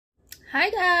Hi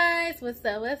guys, what's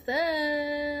up,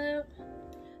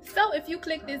 so if you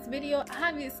click this video,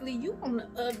 obviously you want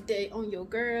to update on your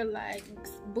girl, like,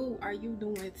 boo, are you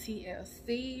doing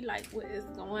TLC? Like, what is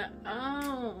going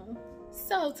on?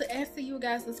 So to answer you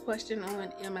guys this question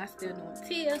on am I still doing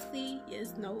TLC,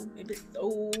 yes, no, maybe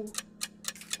so,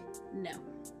 no.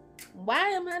 Why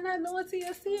am I not doing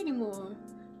TLC anymore?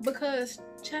 Because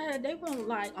child, they want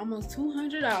like almost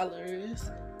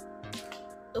 $200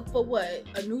 for what?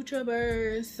 A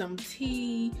Nutra, some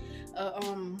tea,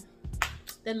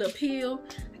 that little pill.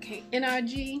 I can't.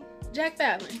 NRG, Jack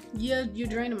Fallon. Yeah, you're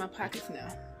draining my pockets now.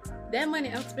 That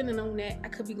money I'm spending on that, I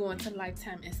could be going to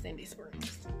Lifetime in Sandy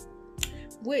Springs,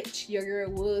 which your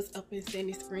girl was up in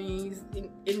Sandy Springs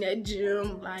in that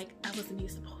gym. Like, I wasn't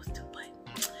even supposed to,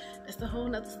 but that's a whole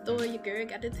nother story. Your girl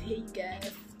got to tell you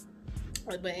guys.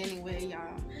 But anyway,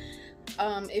 y'all.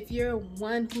 If you're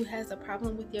one who has a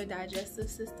problem with your digestive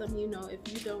system, you know, if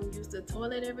you don't use the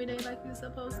toilet every day like you're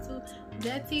supposed to,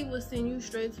 that tea will send you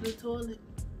straight to the toilet.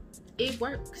 It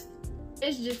works.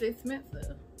 It's just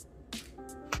expensive.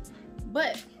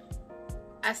 But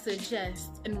I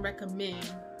suggest and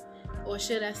recommend, or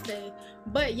should I say,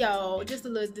 but y'all, just a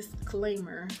little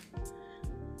disclaimer.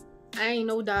 I ain't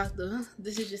no doctor.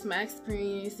 This is just my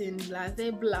experience and blah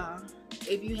blah blah.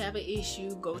 If you have an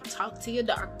issue, go talk to your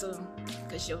doctor,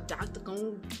 because your doctor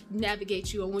gonna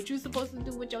navigate you on what you're supposed to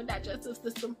do with your digestive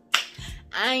system.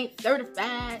 I ain't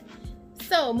certified.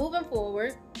 So moving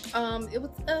forward, it was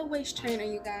a waist trainer,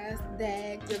 you guys,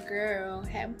 that your girl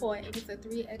had bought. It was a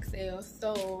 3XL.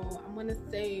 So I'm gonna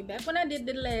say, back when I did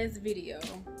the last video,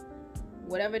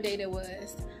 whatever date it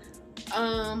was,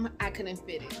 I couldn't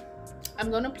fit it.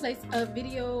 I'm gonna place a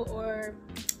video or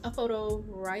a photo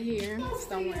right here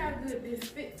somewhere.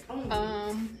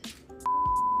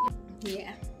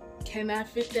 Yeah, can I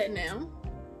fit that now?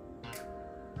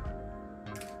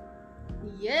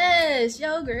 Yes,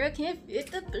 yo girl can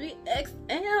fit the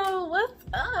 3XL. What's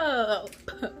up?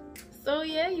 So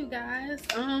yeah, you guys,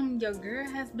 your girl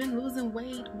has been losing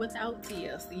weight without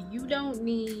TLC. You don't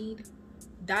need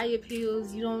diet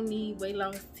pills, you don't need weight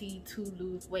loss tea to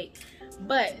lose weight.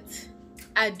 But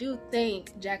I do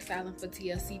thank Jack Fallon for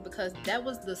TLC, because that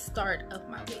was the start of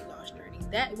my weight loss journey.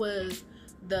 That was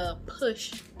the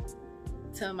push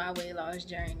to my weight loss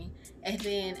journey. And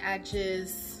then I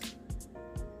just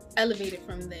elevated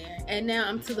from there. And now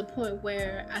I'm to the point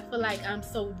where I feel like I'm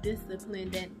so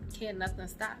disciplined that can't nothing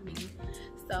stop me.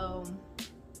 So,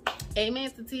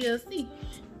 amen to TLC.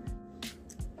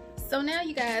 So now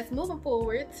you guys, moving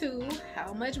forward to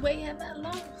how much weight have I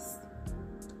lost?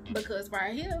 Because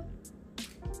right here,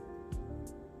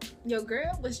 your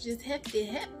girl was just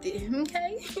hefty,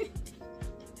 okay?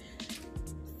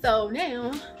 So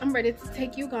now I'm ready to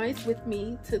take you guys with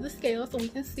me to the scale so we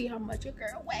can see how much your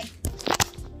girl weighs.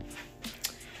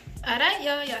 All right,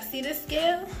 y'all see the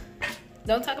scale?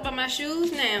 Don't talk about my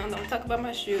shoes now. Don't talk about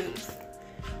my shoes.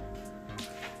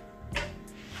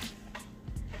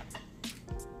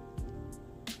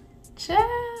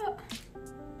 Ciao.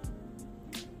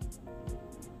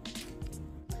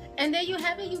 And there you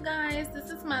have it, you guys.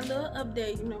 This is my little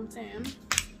update, you know what I'm saying?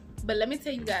 But let me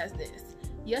tell you guys this.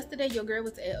 Yesterday, your girl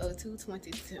was at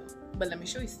 222. But let me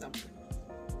show you something.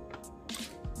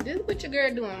 This is what your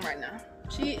girl doing right now.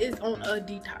 She is on a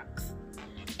detox.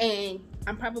 And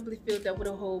I'm probably filled up with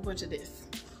a whole bunch of this.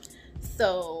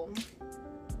 So,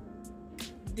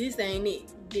 this ain't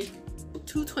it. The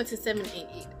 227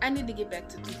 ain't it. I need to get back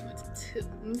to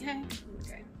 222, okay?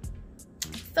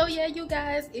 So yeah, you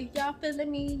guys, if y'all feeling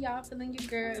me, y'all feeling your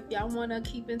girl, if y'all want to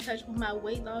keep in touch with my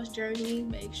weight loss journey,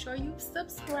 make sure you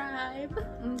subscribe,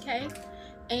 okay?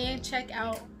 And check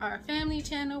out our family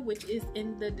channel, which is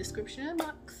in the description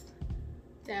box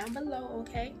down below,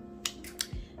 okay?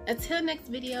 Until next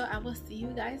video, I will see you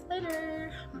guys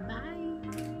later. Bye.